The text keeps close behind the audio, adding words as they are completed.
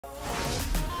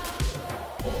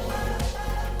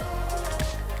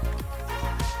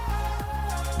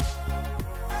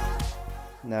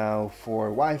Now for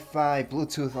Wi-Fi,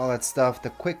 Bluetooth, all that stuff, the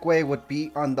quick way would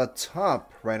be on the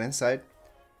top right hand side.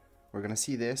 We're gonna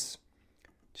see this.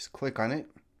 Just click on it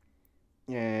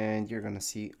and you're gonna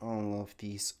see all of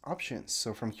these options.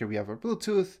 So from here we have our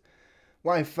Bluetooth,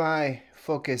 Wi-Fi,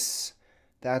 focus.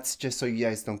 That's just so you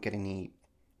guys don't get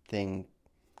anything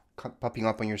popping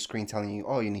up on your screen telling you,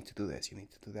 oh, you need to do this, you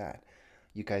need to do that.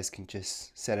 You guys can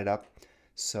just set it up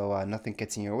so nothing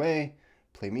gets in your way.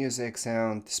 Play music,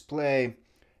 sound, display.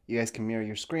 You guys can mirror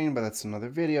your screen, but that's another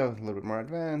video, a little bit more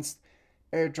advanced.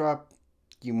 AirDrop,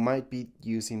 you might be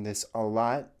using this a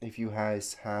lot if you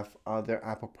guys have other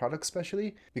Apple products,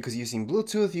 especially because using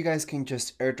Bluetooth, you guys can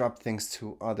just AirDrop things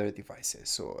to other devices.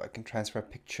 So I can transfer a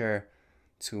picture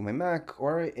to my Mac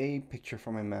or a picture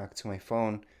from my Mac to my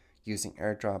phone using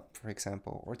AirDrop, for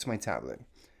example, or to my tablet.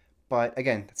 But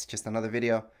again, that's just another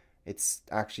video. It's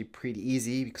actually pretty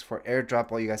easy because for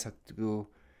AirDrop, all you guys have to do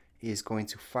is going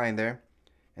to find there.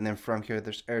 And then from here,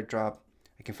 there's AirDrop.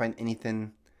 I can find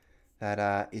anything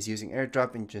that is using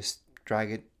AirDrop and just drag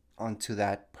it onto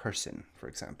that person, for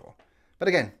example. But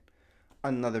again,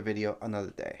 another video,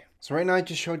 another day. So right now I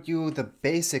just showed you the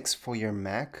basics for your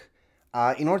Mac.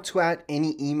 In order to add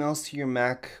any emails to your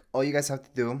Mac, all you guys have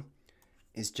to do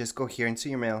is just go here into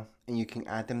your mail and you can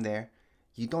add them there.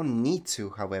 You don't need to,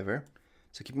 however.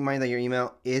 So keep in mind that your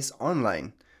email is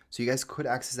online. So you guys could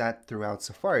access that throughout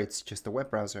Safari. It's just a web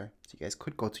browser. So you guys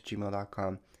could go to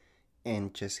gmail.com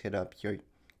and just hit up your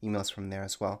emails from there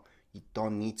as well. You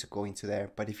don't need to go into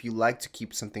there. But if you like to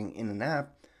keep something in an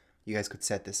app, you guys could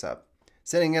set this up.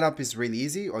 Setting it up is really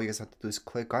easy. All you guys have to do is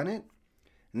click on it.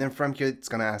 And then from here, it's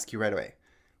going to ask you right away,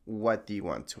 what do you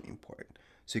want to import?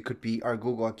 So it could be our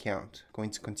Google account.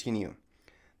 Going to continue.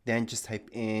 Then just type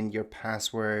in your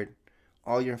password,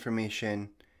 all your information,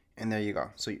 and there you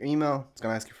go. So your email, it's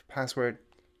gonna ask you for password,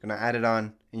 gonna add it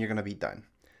on, and you're gonna be done.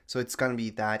 So it's gonna be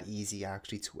that easy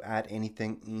actually to add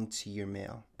anything into your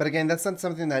mail. But again, that's not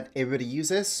something that everybody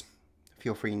uses.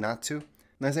 Feel free not to.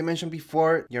 And as I mentioned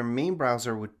before, your main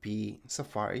browser would be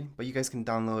Safari, but you guys can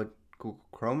download Google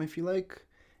Chrome if you like.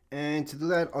 And to do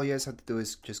that, all you guys have to do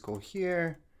is just go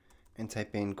here and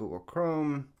type in Google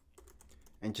Chrome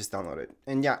and just download it.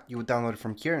 And yeah, you would download it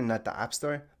from here and not the App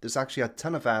Store. There's actually a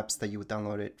ton of apps that you would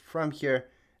download it from here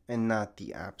and not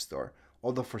the App Store.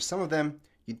 Although for some of them,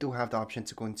 you do have the option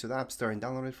to go into the App Store and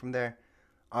download it from there.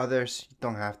 Others, you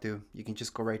don't have to. You can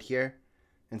just go right here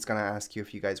and it's gonna ask you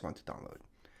if you guys want to download.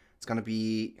 It's gonna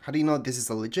be, how do you know this is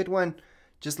a legit one?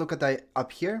 Just look at that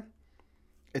up here.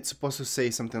 It's supposed to say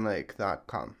something like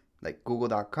 .com, like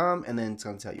google.com, and then it's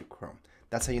gonna tell you Chrome.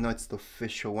 That's how you know it's the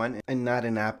official one and not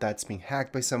an app that's being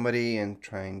hacked by somebody and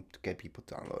trying to get people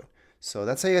to download. So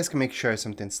that's how you guys can make sure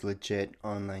something's legit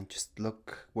online. Just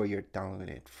look where you're downloading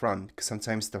it from, because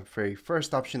sometimes the very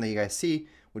first option that you guys see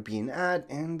would be an ad,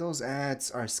 and those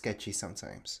ads are sketchy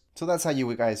sometimes. So that's how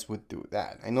you guys would do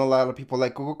that. I know a lot of people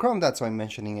like Google Chrome, that's why I'm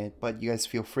mentioning it, but you guys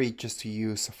feel free just to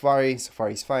use Safari.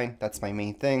 Safari's fine. That's my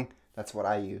main thing. That's what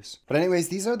I use. But anyways,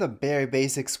 these are the bare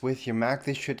basics with your Mac.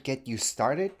 This should get you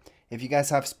started. If you guys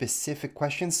have specific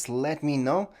questions, let me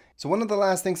know. So one of the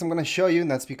last things I'm going to show you,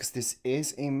 and that's because this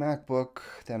is a MacBook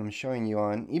that I'm showing you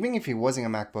on. Even if it wasn't a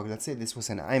MacBook, let's say this was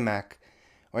an iMac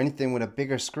or anything with a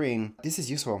bigger screen, this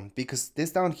is useful because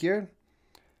this down here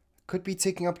could be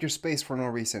taking up your space for no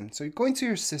reason. So you go into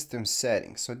your system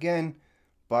settings. So again,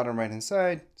 bottom right hand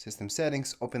side, system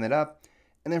settings, open it up.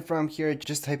 And then from here,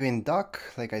 just type in dock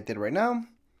like I did right now.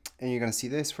 And you're going to see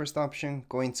this first option,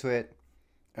 go into it.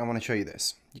 I want to show you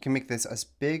this. You can make this as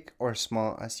big or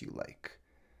small as you like.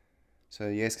 So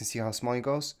you guys can see how small it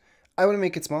goes. I wouldn't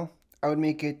make it small. I would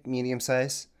make it medium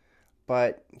size.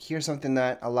 But here's something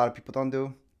that a lot of people don't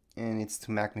do, and it's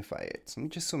to magnify it. So let me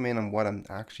just zoom in on what I'm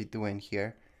actually doing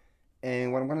here.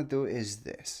 And what I'm going to do is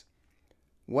this.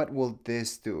 What will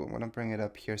this do? I'm going to bring it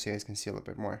up here so you guys can see a little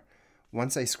bit more.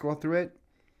 Once I scroll through it,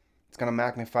 it's going to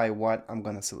magnify what I'm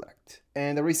going to select.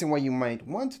 And the reason why you might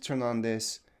want to turn on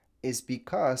this is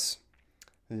because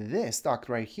this dock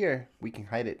right here, we can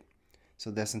hide it so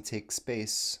it doesn't take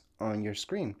space on your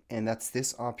screen. And that's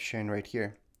this option right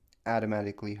here,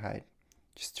 automatically hide.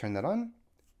 Just turn that on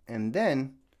and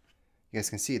then you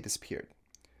guys can see it disappeared.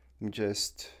 Let me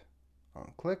just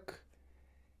click,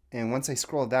 and once I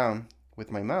scroll down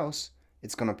with my mouse,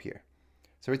 it's gonna appear.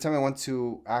 So every time I want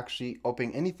to actually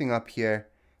open anything up here,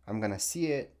 I'm gonna see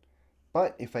it,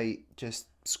 but if I just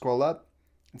scroll up,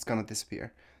 it's gonna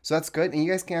disappear. So that's good, and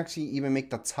you guys can actually even make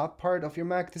the top part of your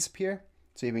Mac disappear,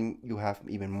 so even you have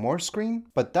even more screen.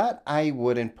 But that I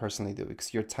wouldn't personally do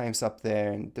because your time's up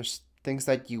there and there's things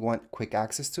that you want quick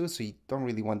access to, so you don't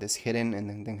really want this hidden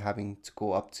and then having to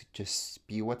go up to just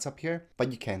be what's up here.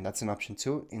 But you can, that's an option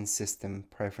too in system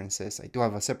preferences. I do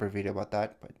have a separate video about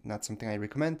that, but not something I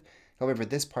recommend. However,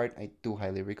 this part I do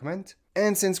highly recommend.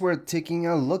 And since we're taking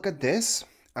a look at this,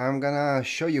 I'm gonna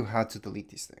show you how to delete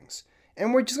these things.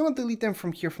 And we're just gonna delete them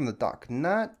from here from the dock,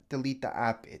 not delete the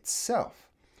app itself.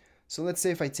 So let's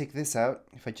say if I take this out,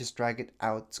 if I just drag it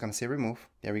out, it's gonna say remove.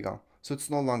 There we go. So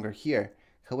it's no longer here.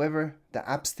 However, the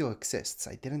app still exists.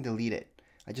 I didn't delete it.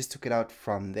 I just took it out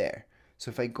from there.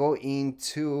 So if I go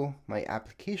into my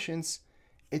applications,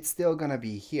 it's still gonna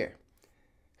be here.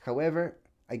 However,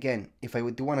 again, if I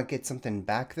do want to get something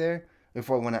back there, if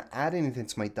I want to add anything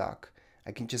to my dock,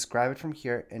 I can just grab it from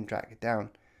here and drag it down.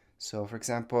 So for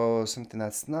example, something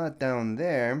that's not down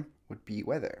there would be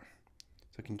weather.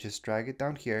 So I can just drag it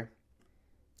down here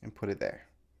and put it there.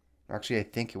 Actually, I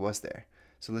think it was there.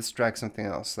 So let's drag something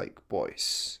else like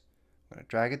boys. I'm going to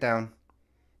drag it down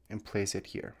and place it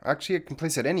here. Actually, I can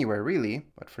place it anywhere really,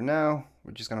 but for now,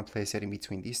 we're just going to place it in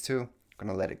between these two. I'm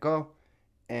going to let it go.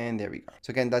 And there we go.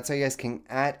 So again, that's how you guys can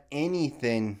add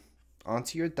anything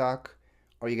onto your dock,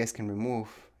 or you guys can remove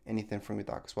anything from your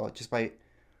dock as well, just by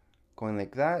going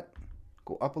like that,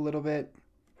 go up a little bit,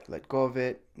 let go of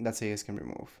it, and that's how you guys can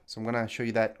remove. So I'm gonna show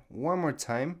you that one more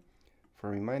time for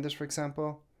reminders, for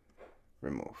example,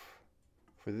 remove.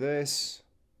 For this,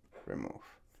 remove.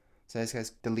 So you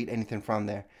guys delete anything from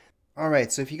there.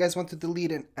 Alright, so if you guys want to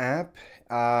delete an app,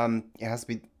 it has to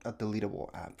be a deletable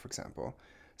app, for example,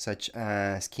 such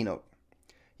as Keynote.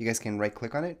 You guys can right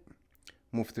click on it,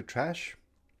 move to trash.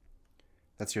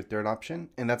 That's your third option,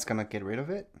 and that's gonna get rid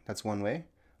of it. That's one way.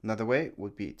 Another way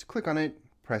would be to click on it,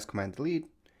 press Command Delete,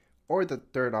 or the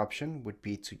third option would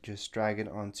be to just drag it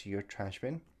onto your trash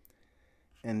bin.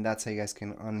 And that's how you guys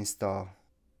can uninstall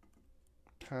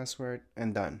password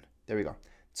and done. There we go.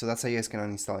 So that's how you guys can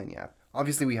uninstall any app.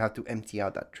 Obviously, we have to empty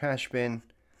out that trash bin,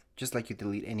 just like you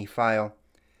delete any file.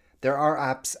 There are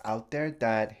apps out there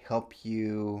that help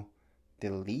you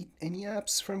delete any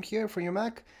apps from here for your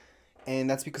Mac, and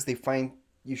that's because they find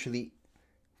usually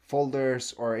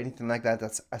folders or anything like that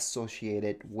that's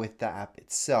associated with the app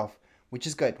itself, which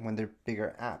is good when there are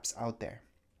bigger apps out there.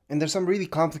 And there's some really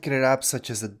complicated apps such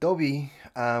as Adobe,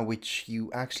 which you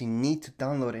actually need to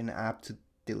download an app to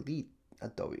delete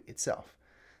Adobe itself.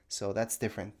 So that's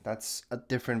different. That's a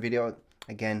different video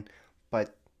again,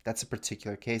 but that's a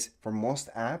particular case. For most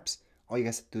apps, all you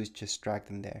guys have to do is just drag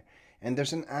them there. And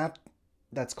there's an app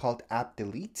that's called App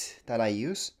Delete that I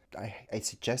use. I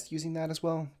suggest using that as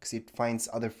well because it finds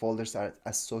other folders that are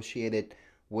associated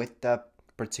with the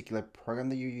particular program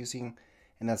that you're using,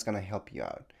 and that's gonna help you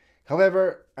out.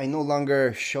 However, I no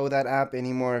longer show that app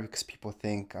anymore because people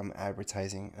think I'm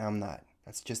advertising, and I'm not.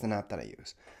 That's just an app that I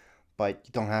use. But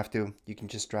you don't have to. You can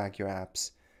just drag your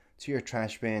apps to your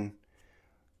trash bin,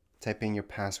 type in your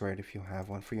password if you have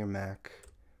one for your Mac,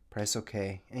 press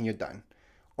OK, and you're done.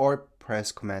 Or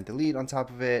press Command Delete on top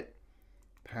of it,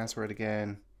 password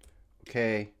again,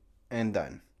 OK, and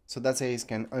done. So that's how you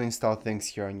can uninstall things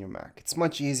here on your Mac. It's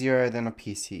much easier than a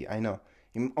PC, I know.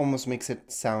 It almost makes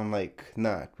it sound like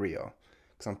not real.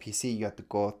 Because on PC you have to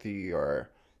go through your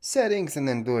settings and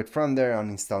then do it from there,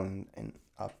 uninstalling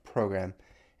a program.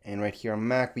 And right here on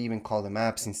Mac, we even call them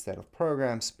apps instead of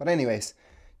programs. But anyways,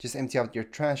 just empty out your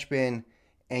trash bin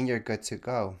and you're good to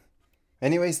go.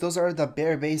 Anyways, those are the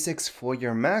bare basics for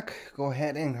your Mac. Go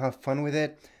ahead and have fun with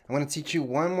it. I'm going to teach you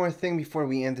one more thing before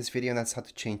we end this video, and that's how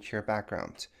to change your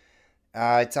background.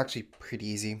 It's actually pretty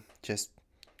easy. Just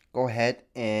go ahead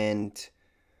and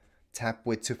tap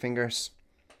with 2 fingers.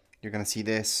 You're going to see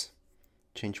this.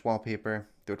 Change wallpaper.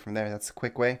 Do it from there. That's a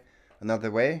quick way.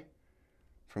 Another way,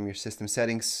 from your system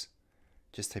settings,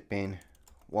 just type in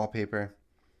wallpaper,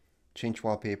 change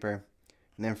wallpaper,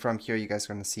 and then from here you guys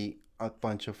are going to see a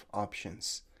bunch of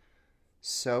options.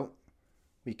 So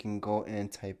we can go and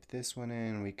type this one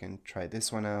in, we can try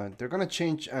this one out. They're going to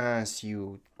change as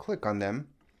you click on them,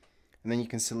 and then you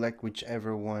can select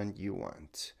whichever one you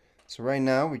want. So right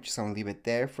now we're just going to leave it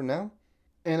there for now,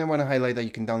 and I want to highlight that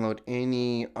you can download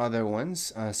any other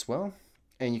ones as well,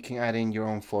 and you can add in your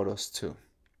own photos too.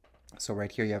 So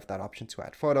right here you have that option to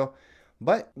add photo,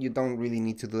 but you don't really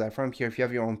need to do that from here. If you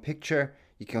have your own picture,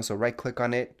 you can also right click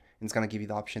on it, and it's going to give you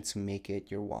the option to make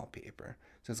it your wallpaper.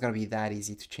 So it's going to be that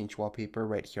easy to change wallpaper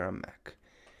right here on Mac.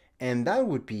 And that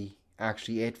would be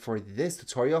actually it for this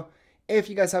tutorial. If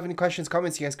you guys have any questions,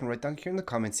 comments, you guys can write down here in the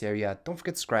comments area. Don't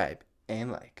forget to subscribe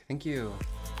and like. Thank you.